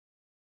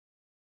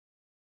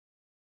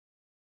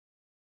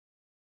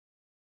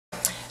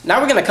Now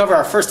we're going to cover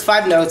our first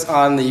 5 notes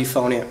on the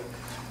euphonium.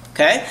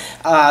 Okay?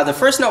 The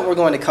first note we're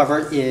going to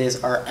cover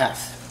is our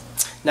F.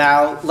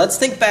 Now, let's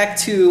think back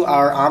to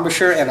our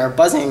embouchure and our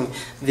buzzing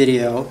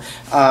video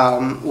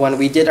when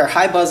we did our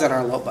high buzz and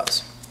our low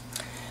buzz.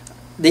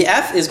 The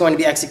F is going to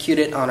be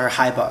executed on our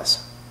high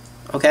buzz.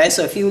 Okay,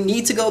 so if you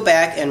need to go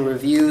back and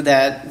review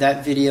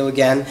that video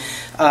again,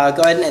 go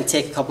ahead and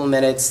take a couple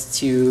minutes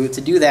to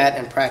do that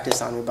and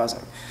practice on your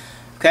buzzing.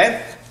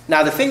 Okay,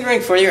 now the fingering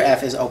for your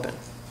F is open.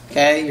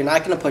 Okay, you're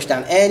not going to push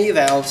down any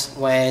valves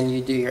when you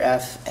do your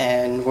F,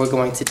 and we're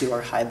going to do our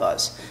high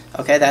buzz.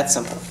 Okay, that's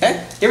simple.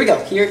 Okay, here we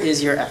go. Here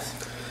is your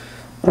F.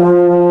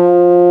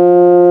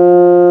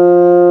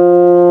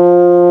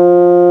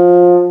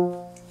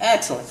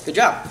 Excellent, good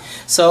job.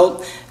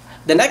 So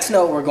the next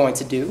note we're going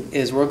to do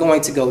is we're going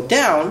to go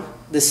down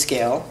the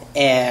scale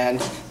and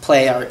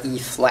play our E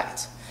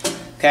flat.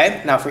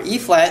 Okay, now for E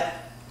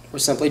flat, we're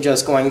simply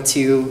just going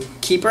to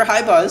keep our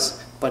high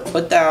buzz, but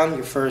put down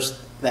your first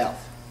valve.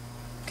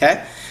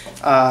 Okay,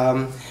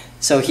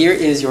 so here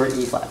is your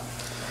E flat.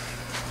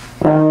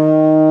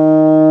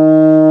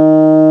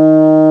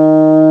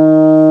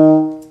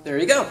 There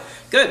you go.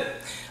 Good.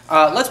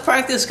 Let's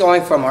practice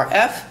going from our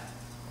F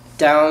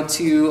down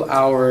to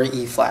our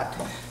E flat.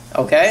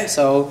 Okay,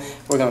 so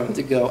we're going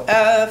to go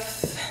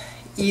F,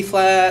 E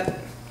flat,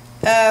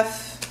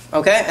 F,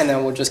 okay, and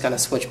then we'll just kind of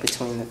switch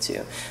between the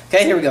two.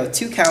 Okay, here we go.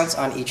 2 counts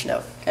on each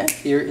note. Okay,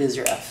 here is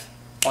your F.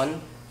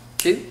 1,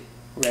 2,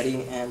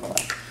 ready, and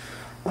play.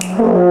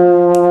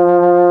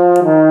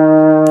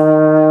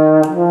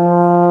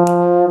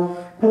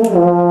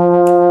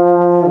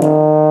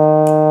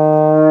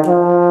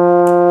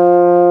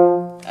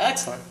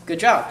 Excellent. Good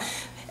job.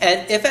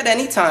 And if at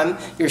any time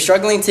you're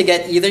struggling to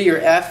get either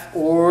your F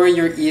or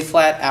your E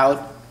flat out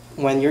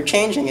when you're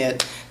changing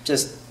it,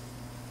 just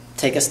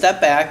take a step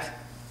back,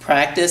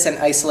 practice and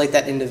isolate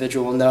that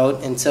individual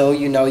note until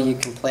you know you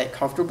can play it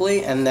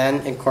comfortably, and then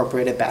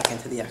incorporate it back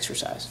into the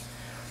exercise.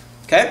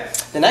 Okay?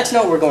 The next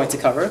note we're going to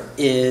cover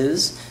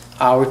is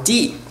our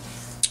D.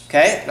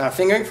 Okay? Now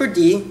fingering for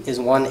D is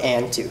 1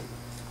 and 2.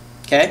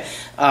 Okay?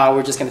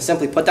 We're just going to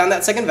simply put down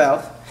that second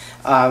valve.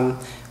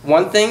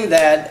 One thing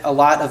that a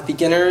lot of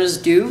beginners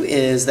do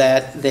is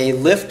that they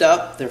lift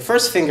up their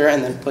first finger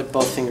and then put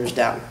both fingers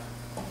down.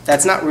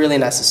 That's not really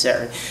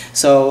necessary.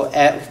 So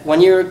when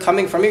you're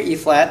coming from your E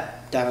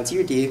flat down to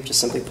your D, just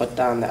simply put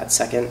down that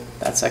second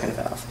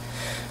valve.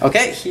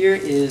 Okay, here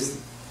is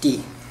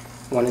D,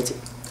 1 and 2.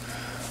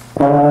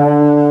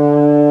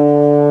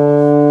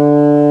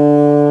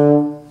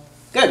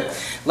 Good.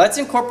 Let's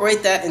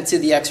incorporate that into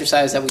the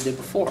exercise that we did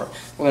before.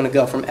 We're going to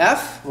go from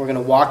F, we're going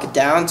to walk it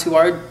down to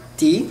our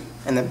D,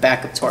 and then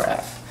back up to our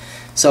F.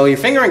 So your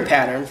fingering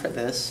pattern for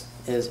this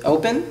is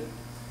open,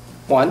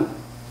 1,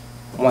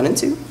 1 and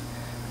 2,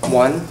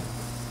 1,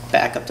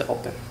 back up to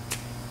open.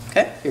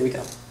 Okay, here we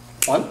go.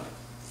 1,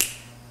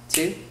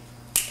 2,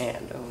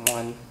 and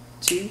 1,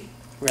 2,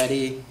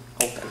 ready,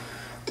 open.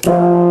 2, 2.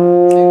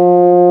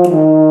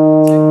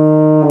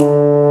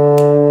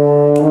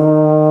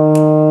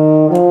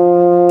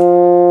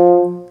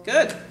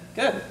 Good,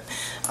 good.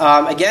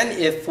 Again,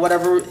 if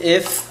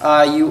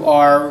you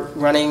are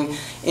running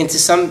into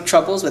some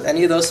troubles with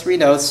any of those 3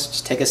 notes,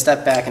 just take a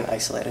step back and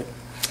isolate it.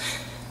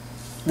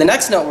 The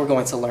next note we're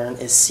going to learn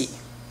is C.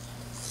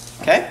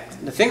 Okay?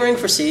 The fingering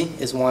for C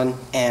is 1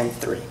 and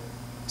 3.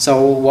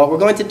 So what we're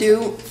going to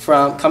do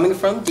coming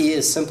from D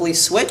is simply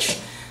switch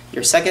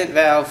your second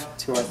valve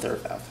to our third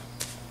valve.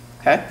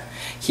 Okay?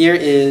 Here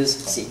is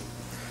C.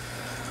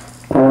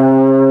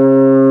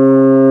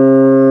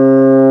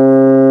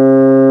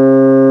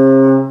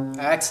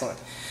 Excellent.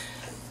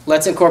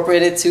 Let's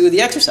incorporate it to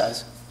the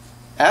exercise.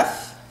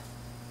 F,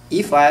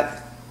 E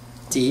flat,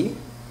 D,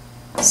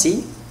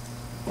 C,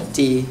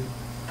 D,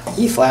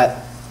 E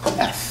flat,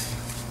 F.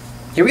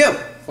 Here we go.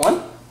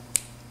 1,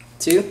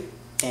 2,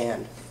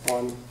 and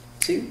 1,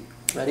 2.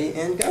 Ready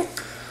and go.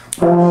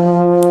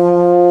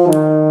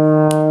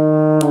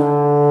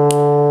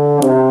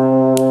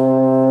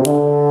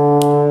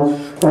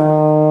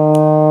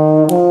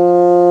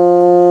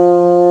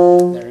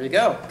 There you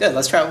go. Good.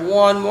 Let's try it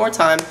one more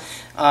time.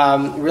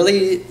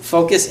 Really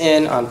focus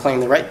in on playing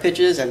the right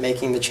pitches and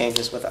making the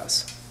changes with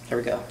us. Here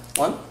we go.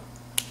 1,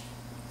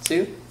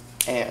 2,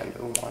 and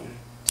 1,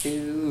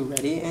 2.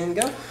 Ready and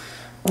go.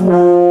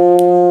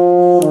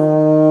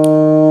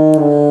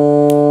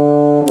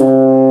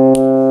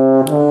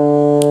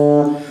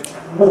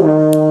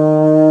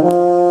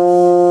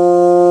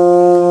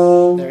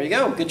 There you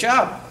go. Good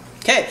job.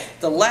 Okay,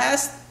 the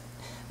last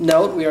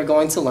note we are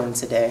going to learn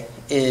today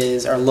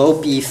is our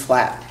low B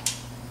flat.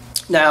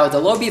 Now, the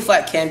low B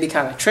flat can be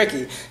kind of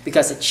tricky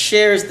because it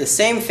shares the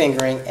same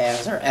fingering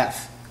as our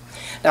F.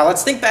 Now,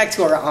 let's think back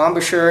to our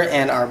embouchure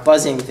and our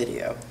buzzing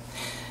video.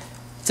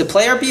 To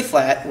play our B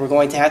flat, we're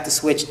going to have to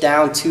switch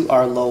down to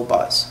our low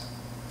buzz.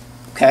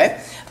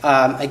 Okay?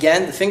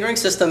 Again, the fingering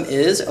system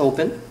is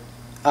open,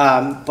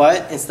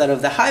 but instead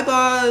of the high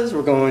buzz,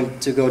 we're going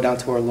to go down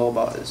to our low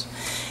buzz.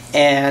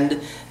 And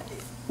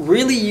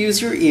really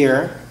use your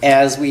ear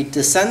as we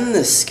descend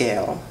this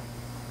scale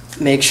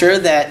make sure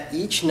that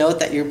each note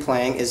that you're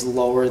playing is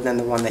lower than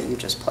the one that you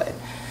just played.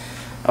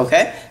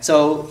 Okay,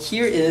 so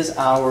here is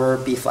our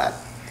B flat.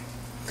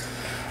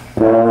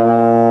 There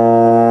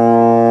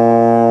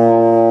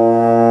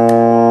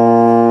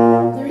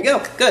you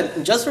go, good.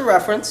 And just for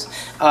reference,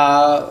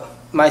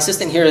 my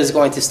assistant here is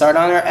going to start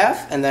on our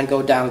F and then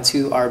go down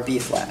to our B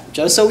flat,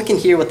 just so we can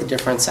hear what the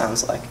difference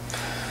sounds like.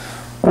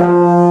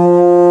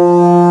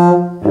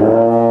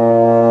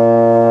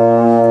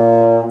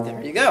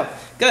 There you go,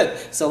 good.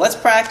 So let's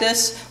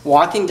practice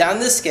walking down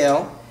this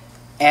scale,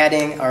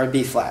 adding our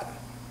B flat.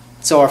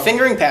 So our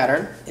fingering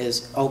pattern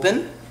is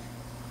open,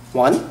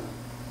 1,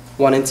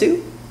 1 and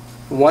 2,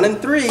 1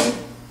 and 3,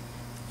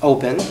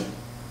 open,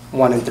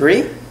 1 and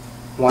 3,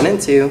 1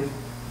 and 2,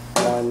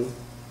 1,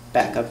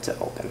 back up to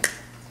open.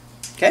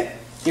 Okay,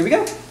 here we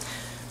go.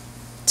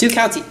 2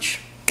 counts each.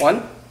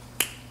 1,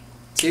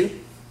 2,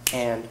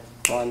 and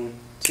 1,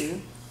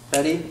 2.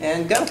 Ready,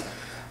 and go.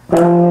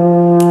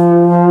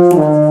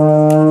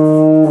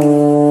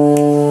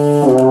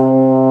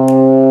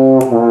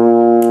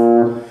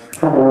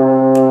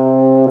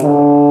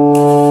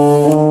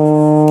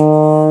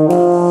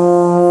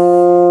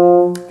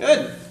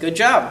 Good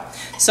job.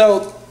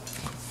 So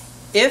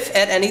if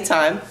at any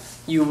time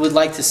you would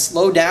like to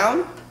slow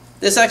down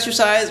this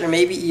exercise or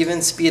maybe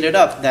even speed it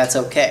up, that's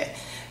okay.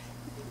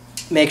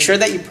 Make sure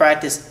that you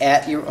practice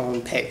at your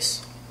own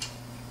pace.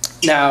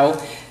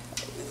 Now,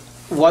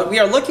 what we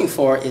are looking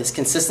for is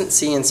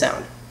consistency in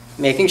sound.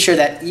 Making sure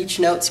that each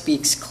note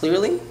speaks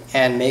clearly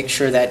and make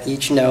sure that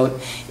each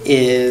note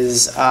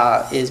is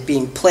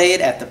being played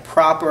at the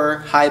proper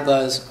high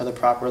buzz or the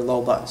proper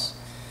low buzz.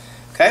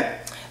 Okay?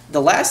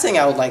 The last thing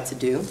I would like to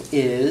do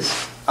is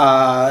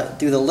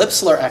do the lip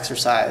slur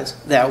exercise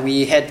that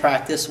we had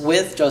practiced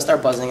with just our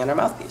buzzing and our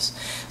mouthpiece.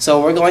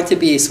 So we're going to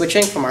be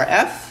switching from our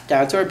F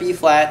down to our B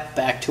flat,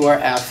 back to our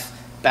F,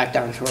 back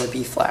down to our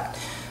B flat.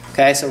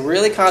 Okay, so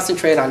really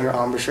concentrate on your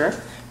embouchure.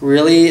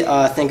 Really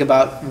think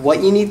about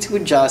what you need to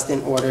adjust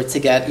in order to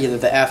get either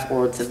the F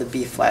or to the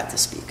B flat to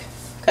speak.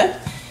 Okay,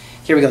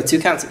 here we go, 2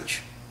 counts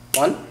each.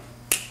 1,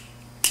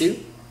 2,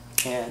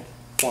 and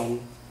 1,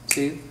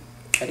 2,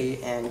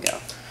 ready, and go.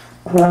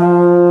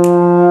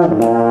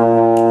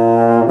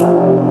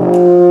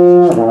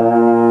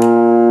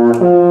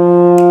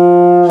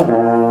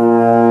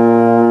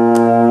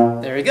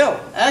 There we go.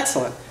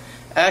 Excellent.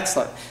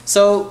 Excellent.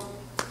 So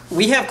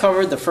we have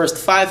covered the first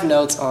 5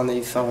 notes on the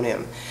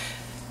euphonium.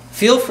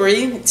 Feel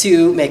free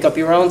to make up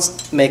your own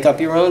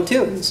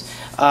tunes.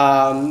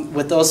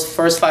 With those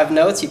first 5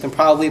 notes, you can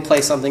probably play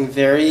something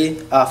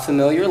very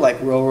familiar, like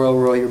 "Row, Row,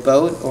 Row Your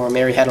Boat" or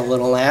 "Mary Had a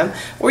Little Lamb,"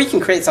 or you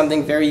can create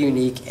something very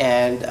unique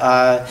and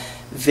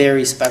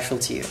very special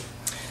to you.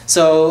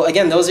 So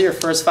again, those are your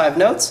first 5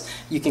 notes.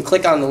 You can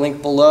click on the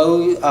link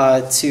below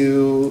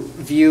to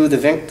view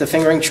the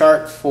fingering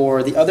chart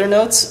for the other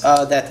notes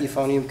that the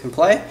euphonium can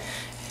play,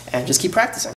 and just keep practicing.